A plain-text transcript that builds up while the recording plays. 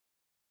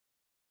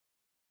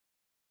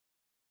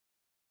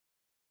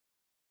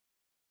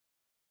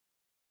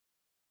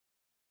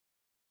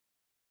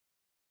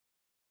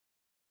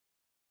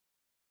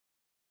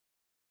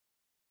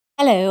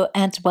Hello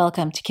and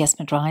welcome to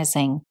Kismet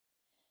Rising.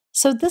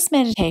 So, this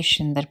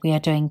meditation that we are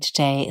doing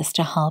today is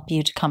to help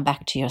you to come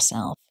back to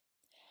yourself.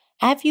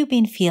 Have you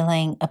been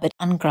feeling a bit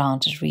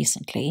ungrounded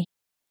recently?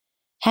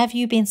 Have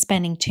you been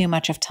spending too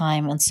much of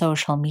time on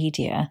social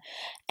media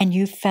and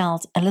you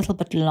felt a little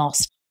bit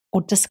lost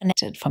or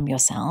disconnected from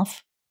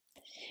yourself?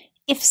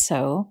 If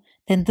so,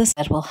 then this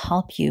will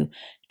help you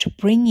to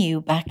bring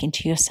you back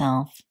into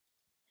yourself,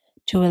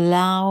 to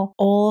allow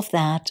all of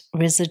that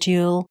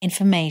residual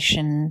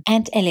information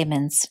and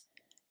elements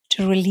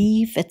to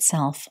relieve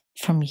itself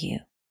from you.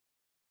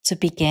 To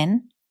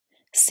begin,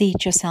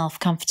 seat yourself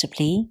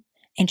comfortably.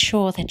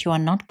 Ensure that you are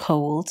not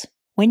cold.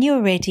 When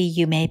you're ready,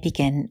 you may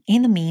begin.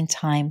 In the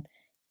meantime,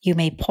 you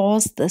may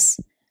pause this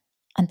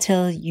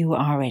until you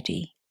are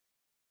ready.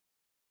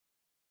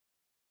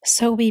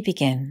 So we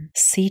begin.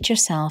 Seat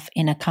yourself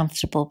in a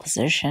comfortable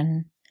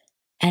position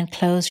and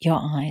close your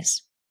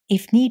eyes.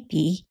 If need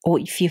be,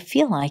 or if you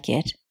feel like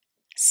it,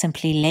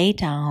 simply lay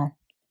down,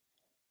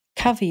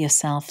 cover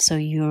yourself so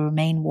you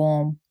remain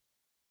warm,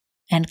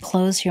 and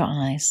close your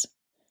eyes.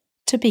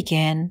 To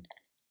begin,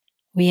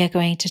 we are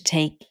going to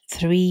take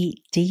 3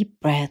 deep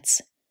breaths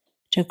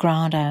to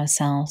ground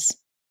ourselves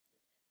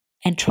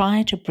and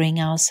try to bring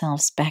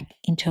ourselves back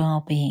into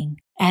our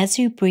being. As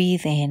you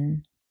breathe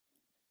in,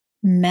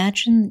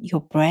 imagine your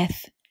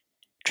breath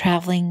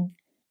traveling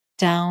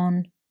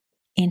down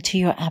into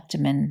your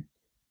abdomen.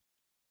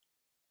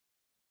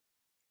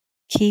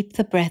 Keep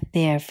the breath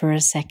there for a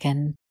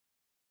second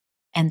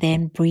and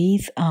then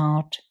breathe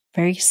out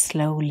very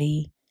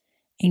slowly,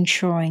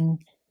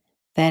 ensuring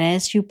that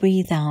as you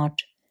breathe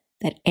out,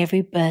 that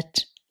every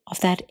bit of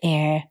that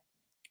air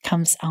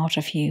comes out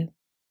of you.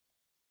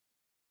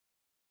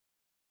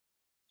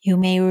 You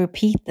may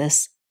repeat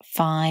this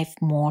 5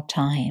 more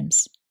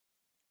times.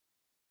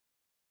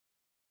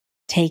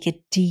 Take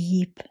a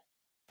deep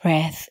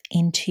breath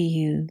into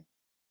you.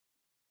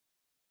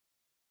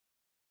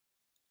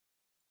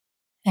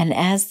 And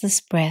as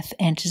this breath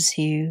enters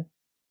you,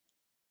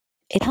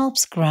 it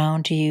helps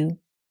ground you,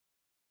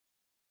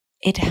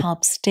 it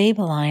helps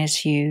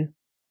stabilize you,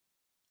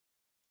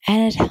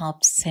 and it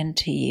helps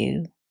center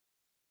you.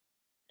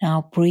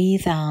 Now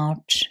breathe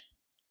out.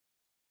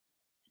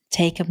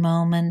 Take a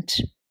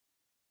moment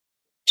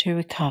to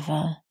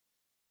recover.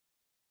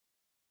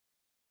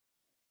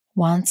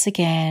 Once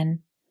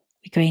again,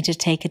 we're going to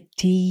take a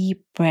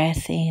deep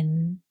breath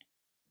in.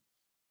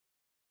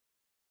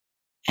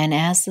 And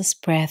as this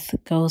breath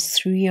goes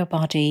through your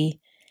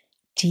body,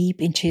 deep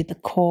into the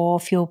core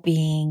of your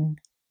being,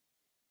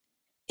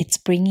 it's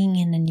bringing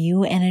in a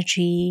new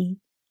energy,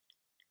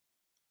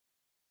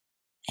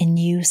 a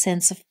new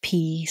sense of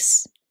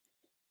peace.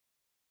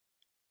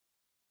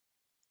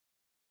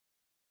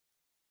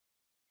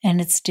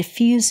 And it's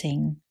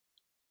diffusing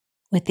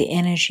with the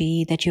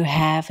energy that you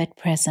have at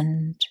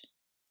present.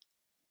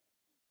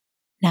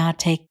 Now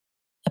take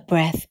a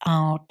breath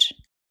out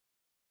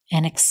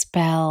and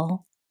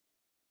expel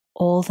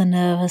all the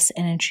nervous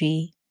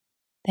energy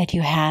that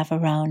you have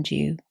around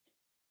you.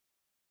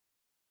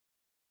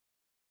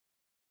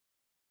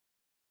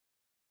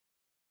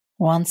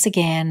 Once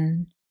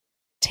again,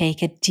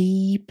 take a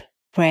deep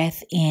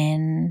breath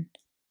in,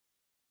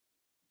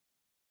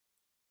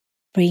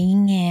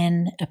 bringing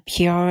in a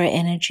pure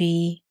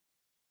energy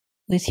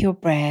with your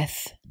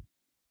breath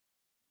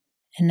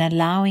and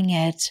allowing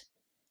it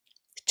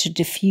to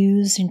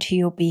diffuse into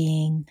your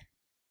being.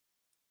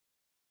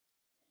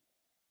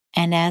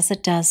 And as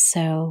it does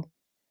so,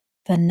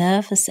 the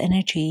nervous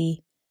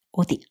energy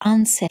or the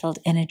unsettled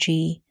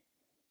energy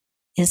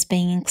is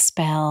being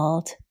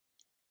expelled,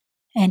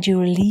 and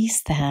you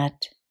release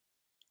that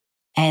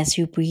as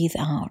you breathe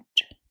out.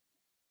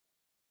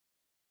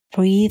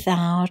 Breathe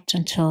out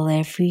until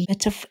every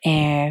bit of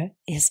air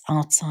is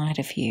outside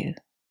of you.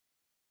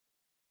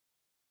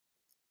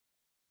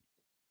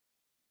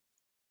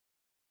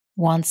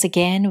 Once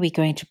again, we're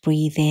going to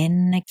breathe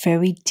in,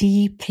 very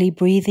deeply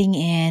breathing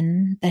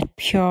in that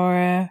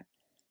pure,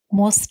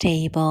 more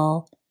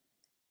stable,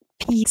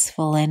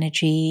 peaceful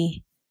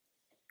energy,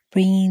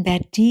 bringing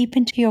that deep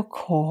into your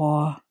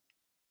core.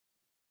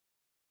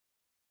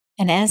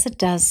 And as it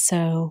does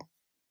so,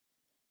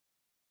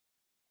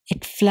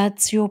 it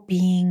floods your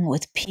being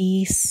with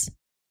peace,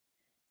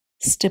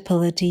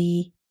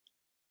 stability,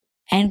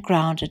 and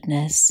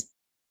groundedness.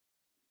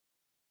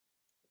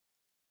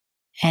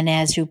 And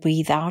as you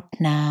breathe out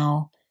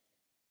now,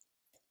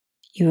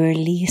 you're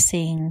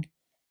releasing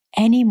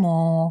any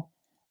more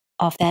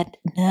of that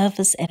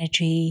nervous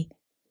energy.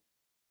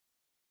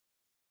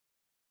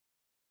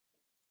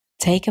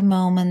 Take a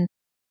moment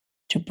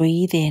to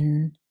breathe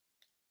in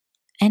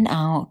and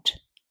out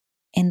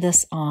in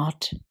this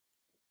art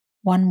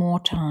one more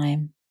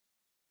time.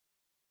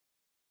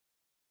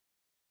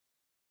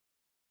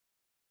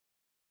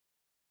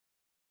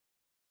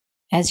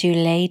 As you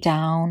lay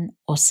down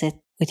or sit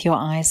with your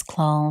eyes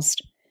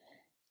closed,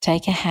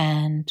 take a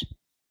hand,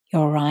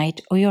 your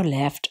right or your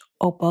left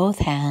or both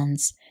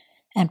hands,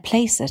 and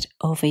place it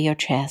over your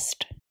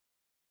chest.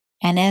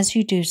 And as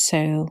you do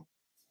so,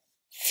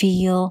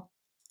 feel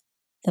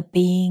the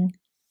being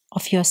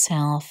of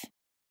yourself.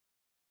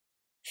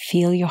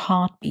 Feel your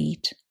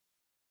heartbeat.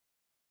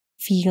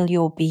 Feel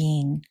your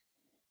being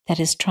that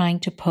is trying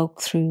to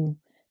poke through,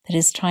 that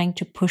is trying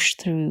to push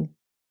through.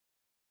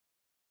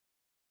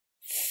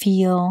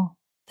 Feel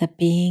the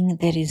being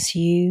that is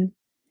you,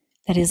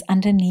 that is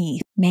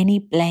underneath many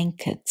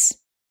blankets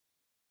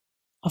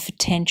of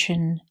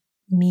attention,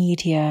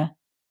 media,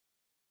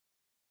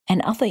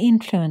 and other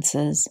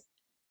influences,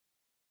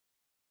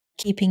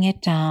 keeping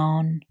it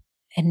down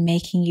and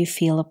making you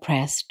feel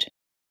oppressed.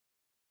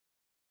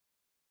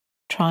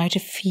 Try to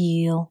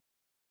feel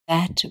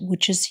that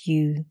which is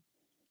you,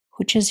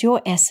 which is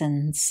your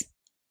essence,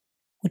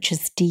 which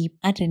is deep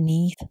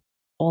underneath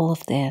all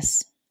of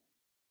this.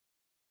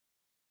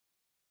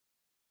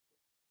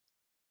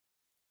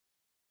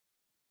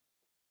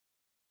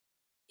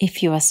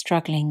 If you are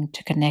struggling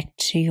to connect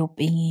to your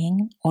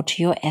being or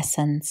to your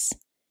essence,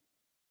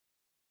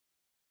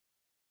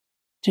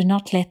 do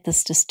not let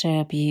this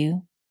disturb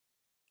you.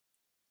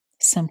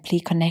 Simply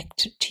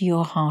connect to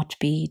your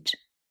heartbeat.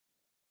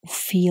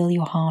 Feel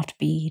your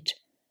heartbeat.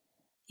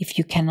 If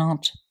you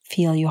cannot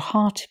feel your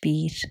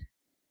heartbeat,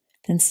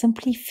 then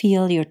simply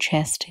feel your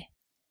chest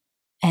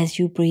as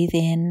you breathe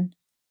in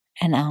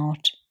and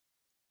out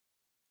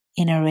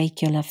in a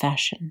regular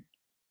fashion.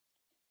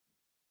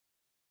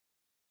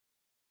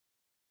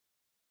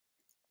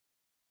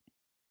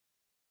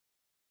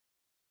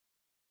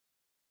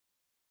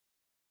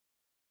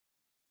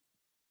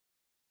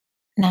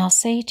 Now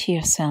say to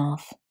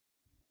yourself,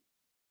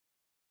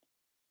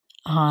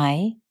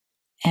 I,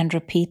 and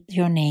repeat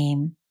your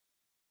name.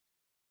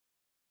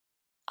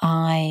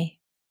 I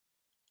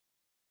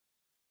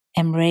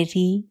am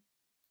ready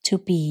to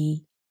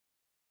be.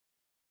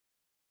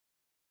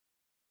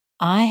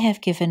 I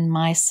have given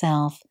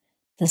myself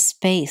the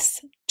space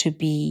to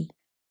be.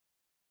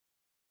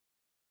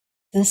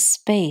 This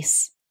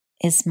space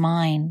is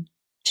mine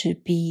to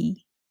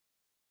be.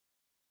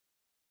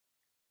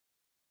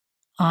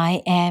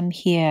 I am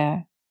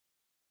here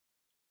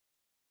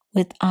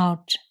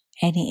without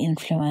any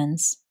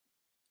influence.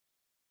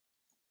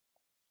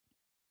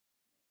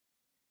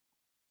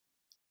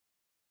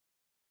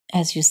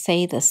 As you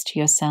say this to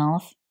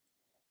yourself,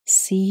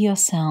 see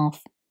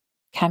yourself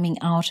coming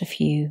out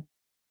of you.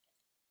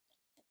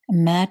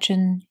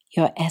 Imagine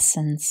your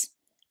essence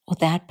or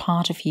that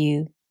part of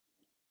you,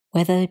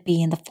 whether it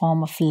be in the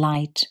form of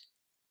light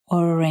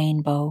or a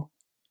rainbow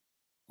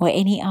or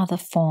any other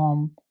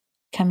form,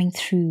 coming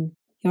through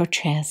your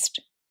chest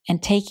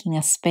and taking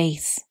a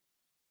space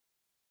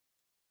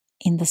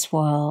in this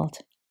world.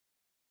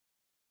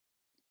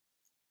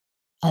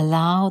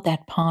 Allow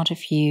that part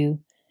of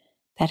you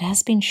that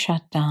has been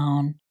shut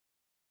down,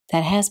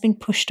 that has been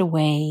pushed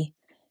away,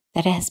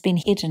 that has been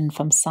hidden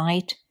from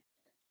sight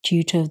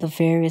due to the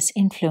various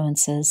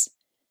influences,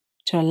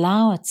 to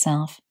allow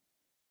itself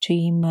to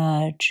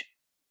emerge,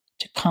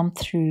 to come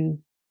through,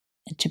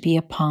 and to be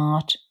a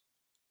part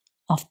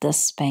of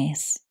this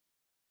space.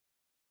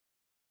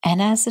 And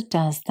as it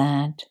does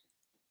that,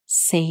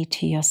 say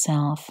to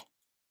yourself,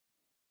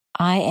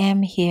 I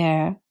am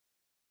here.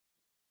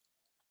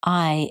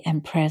 I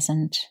am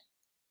present.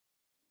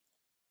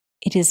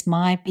 It is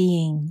my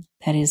being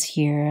that is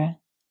here,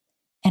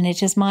 and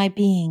it is my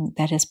being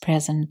that is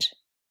present.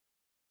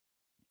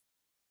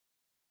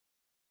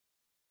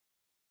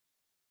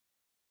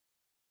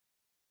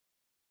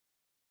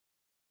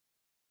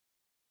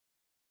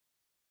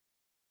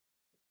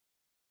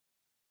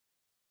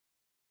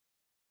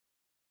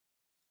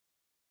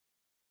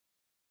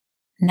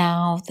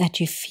 Now that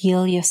you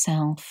feel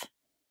yourself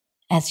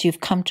as you've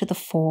come to the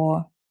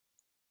fore,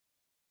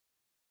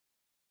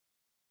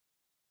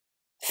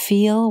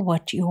 feel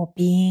what your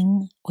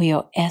being or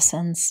your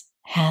essence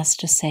has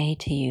to say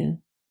to you.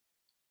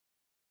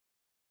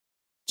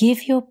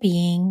 Give your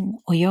being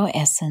or your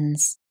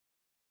essence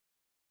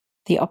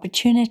the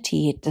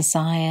opportunity it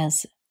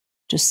desires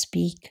to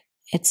speak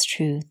its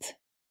truth.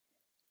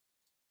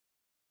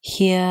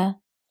 Hear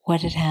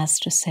what it has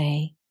to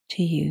say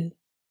to you.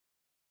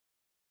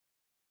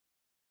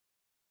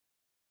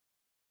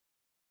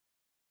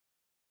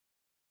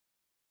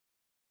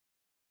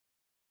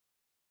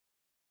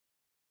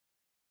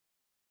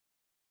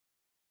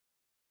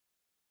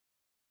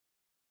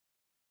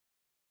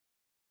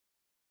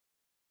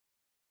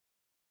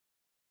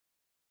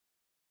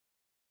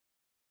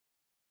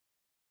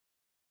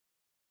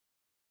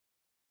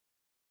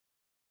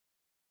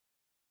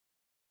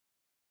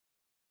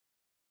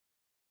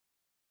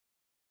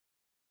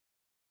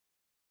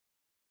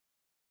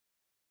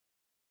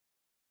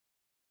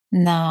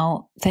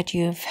 Now that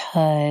you've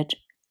heard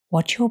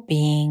what your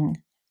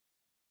being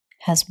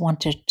has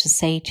wanted to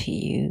say to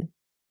you,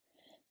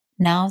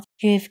 now that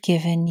you've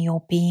given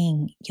your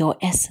being, your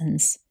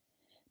essence,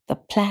 the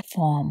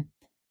platform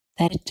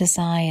that it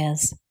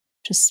desires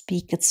to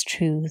speak its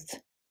truth,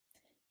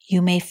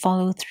 you may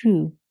follow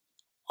through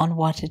on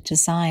what it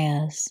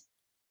desires.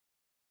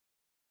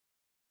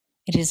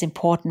 It is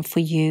important for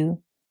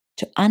you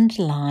to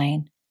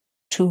underline,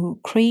 to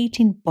create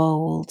in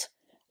bold,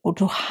 or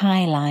to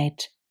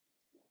highlight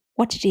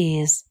what it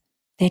is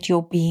that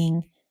your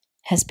being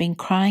has been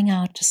crying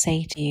out to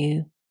say to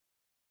you.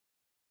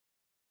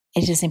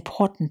 It is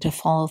important to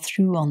follow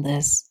through on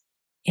this.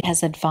 It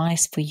has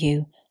advice for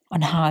you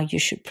on how you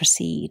should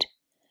proceed.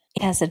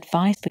 It has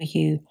advice for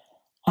you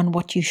on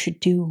what you should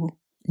do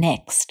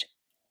next.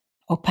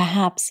 Or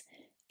perhaps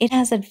it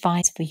has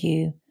advice for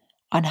you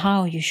on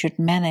how you should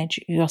manage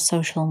your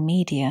social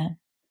media,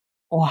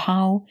 or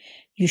how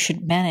you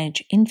should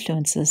manage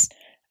influences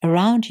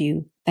around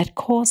you that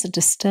cause a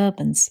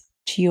disturbance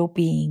to your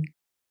being.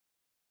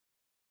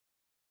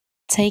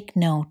 Take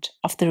note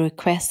of the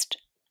request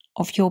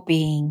of your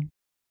being.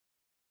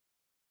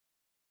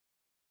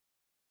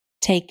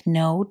 Take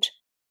note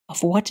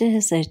of what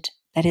is it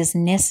that is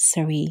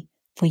necessary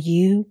for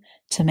you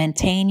to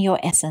maintain your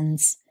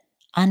essence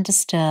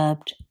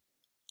undisturbed,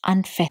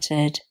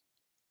 unfettered,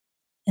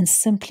 and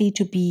simply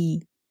to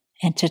be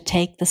and to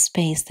take the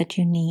space that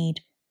you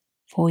need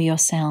for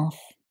yourself.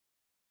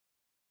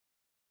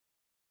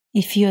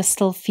 If you are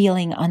still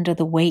feeling under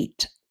the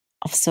weight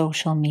of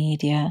social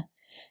media,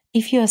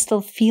 if you are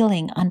still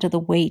feeling under the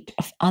weight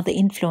of other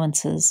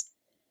influences,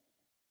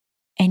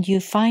 and you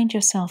find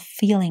yourself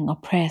feeling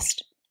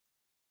oppressed,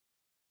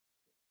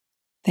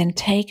 then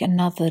take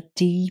another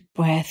deep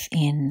breath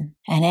in.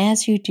 And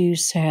as you do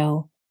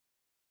so,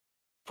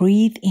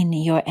 breathe in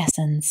your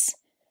essence.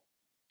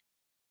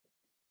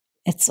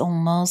 It's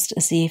almost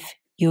as if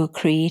you're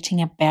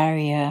creating a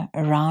barrier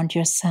around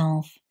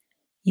yourself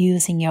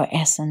using your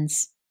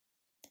essence.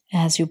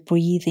 As you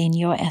breathe in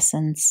your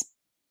essence,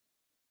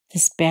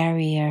 this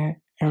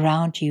barrier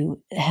around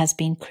you has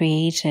been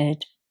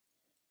created,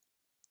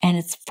 and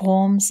it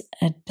forms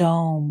a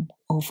dome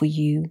over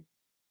you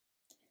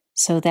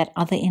so that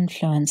other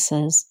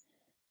influences,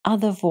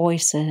 other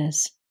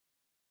voices,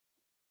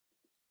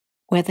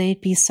 whether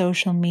it be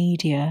social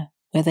media,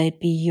 whether it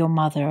be your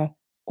mother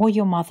or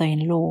your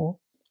mother-in-law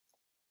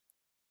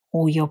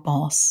or your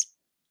boss,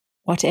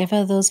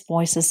 whatever those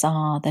voices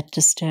are that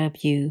disturb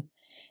you,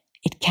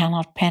 it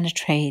cannot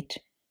penetrate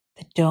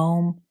the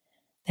dome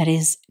that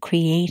is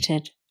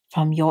created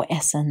from your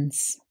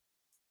essence.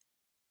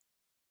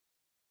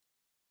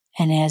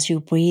 And as you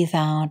breathe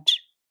out,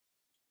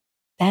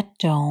 that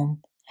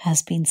dome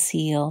has been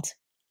sealed.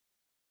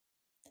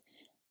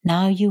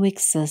 Now you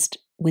exist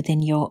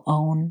within your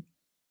own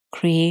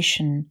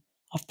creation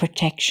of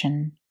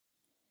protection.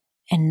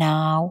 And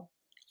now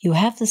you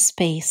have the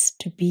space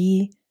to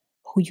be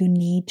who you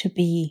need to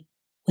be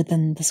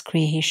within this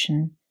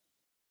creation.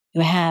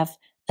 You have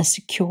a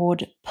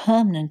secured,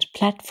 permanent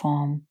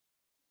platform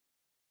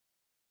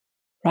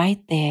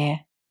right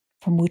there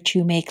from which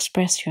you may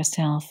express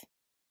yourself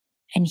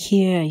and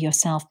hear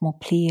yourself more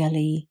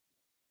clearly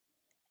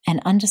and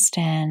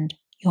understand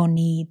your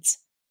needs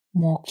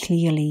more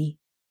clearly.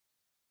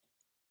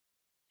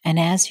 And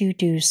as you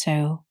do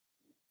so,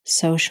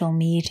 social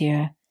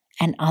media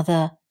and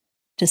other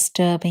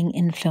disturbing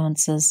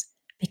influences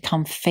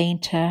become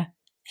fainter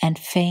and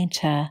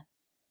fainter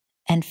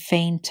and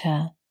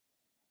fainter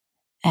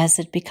as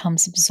it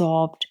becomes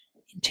absorbed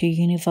into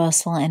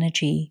universal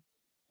energy,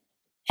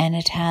 and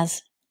it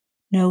has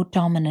no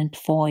dominant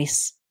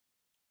voice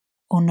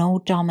or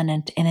no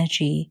dominant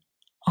energy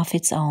of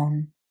its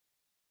own.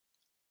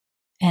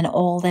 And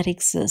all that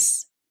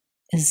exists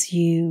is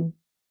you,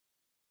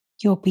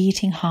 your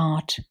beating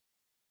heart,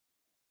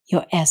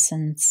 your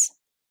essence,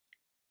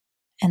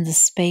 and the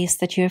space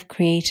that you have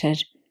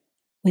created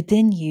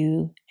within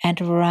you and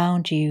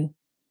around you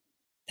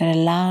that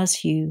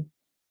allows you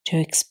to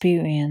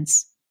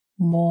experience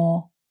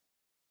more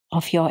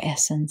of your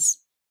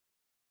essence.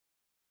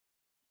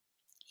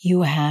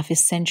 You have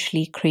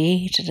essentially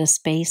created a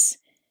space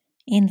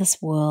in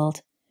this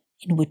world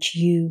in which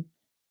you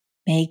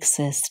may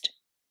exist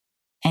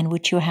and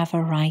which you have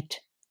a right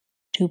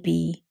to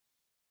be.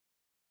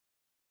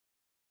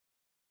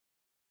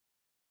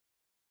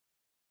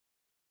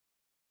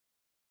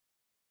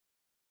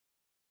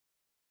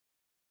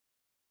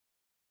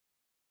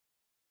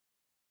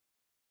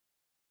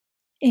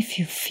 If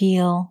you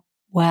feel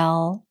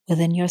well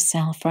within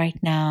yourself right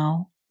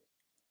now,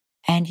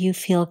 and you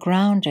feel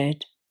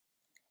grounded,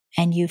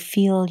 and you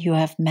feel you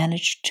have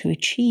managed to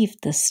achieve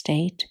this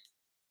state,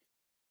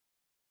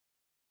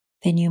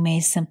 then you may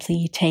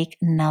simply take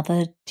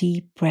another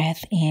deep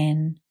breath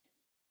in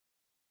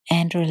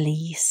and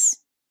release.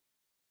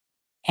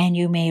 And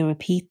you may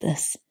repeat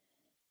this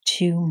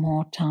 2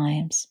 more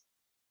times.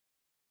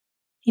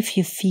 If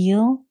you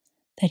feel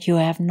that you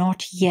have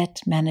not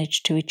yet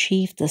managed to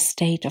achieve this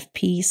state of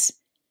peace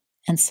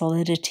and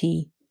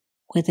solidity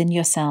within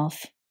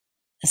yourself,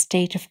 a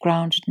state of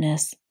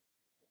groundedness,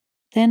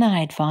 then I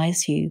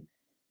advise you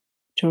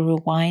to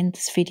rewind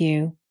this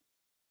video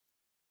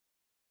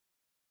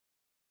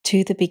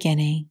to the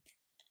beginning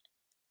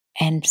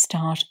and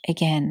start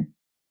again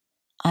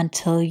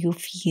until you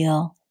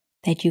feel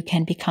that you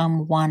can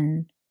become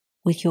one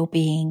with your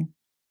being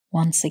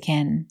once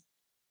again.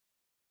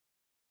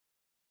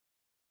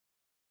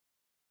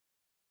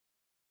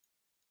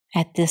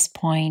 At this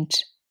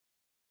point,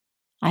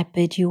 I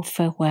bid you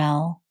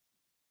farewell,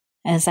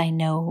 as I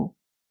know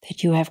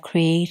that you have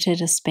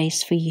created a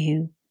space for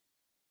you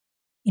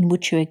in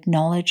which you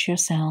acknowledge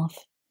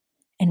yourself,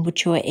 in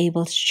which you are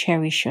able to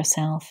cherish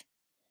yourself,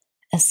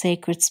 a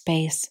sacred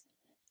space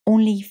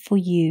only for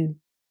you,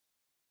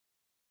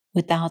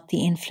 without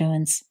the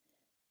influence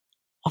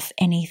of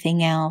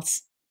anything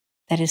else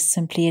that is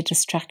simply a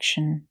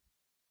distraction.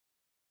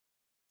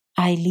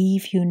 I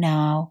leave you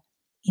now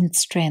in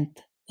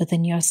strength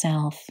within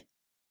yourself,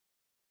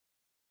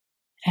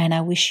 and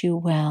I wish you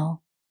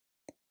well.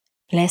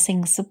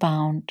 Blessings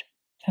abound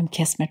from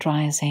Kismet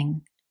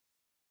Rising.